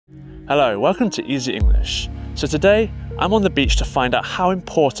Hello, welcome to Easy English. So today, I'm on the beach to find out how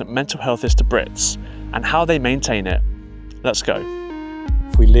important mental health is to Brits and how they maintain it. Let's go.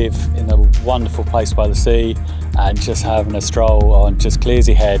 We live in a wonderful place by the sea, and just having a stroll on just clears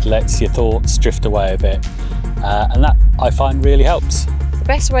your head, lets your thoughts drift away a bit, and that I find really helps. The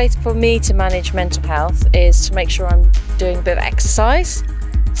best way for me to manage mental health is to make sure I'm doing a bit of exercise.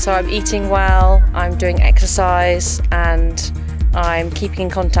 So I'm eating well, I'm doing exercise, and I'm keeping in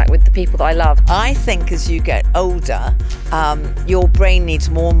contact with the people that I love. I think as you get older, your brain needs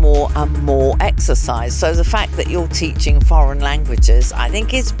more and more exercise. So the fact that you're teaching foreign languages, I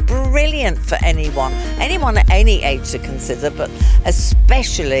think is brilliant for anyone at any age to consider, but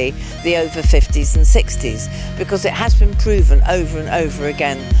especially the over 50s and 60s, because it has been proven over and over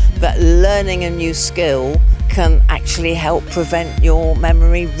again that learning a new skill can actually help prevent your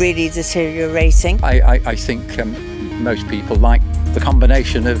memory really deteriorating. I think most people like the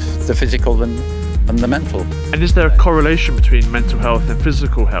combination of the physical and the mental. And is there a correlation between mental health and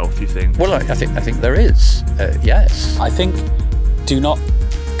physical health, you think? Well, I think there is, yes. I think do not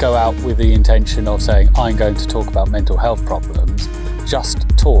go out with the intention of saying, I'm going to talk about mental health problems, just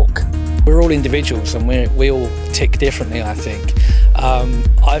talk. We're all individuals and we all tick differently, I think.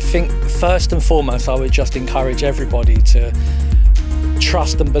 I think first and foremost I would just encourage everybody to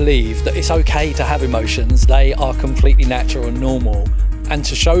trust and believe that it's okay to have emotions. They are completely natural and normal, and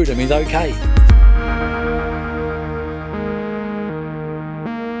to show them is okay.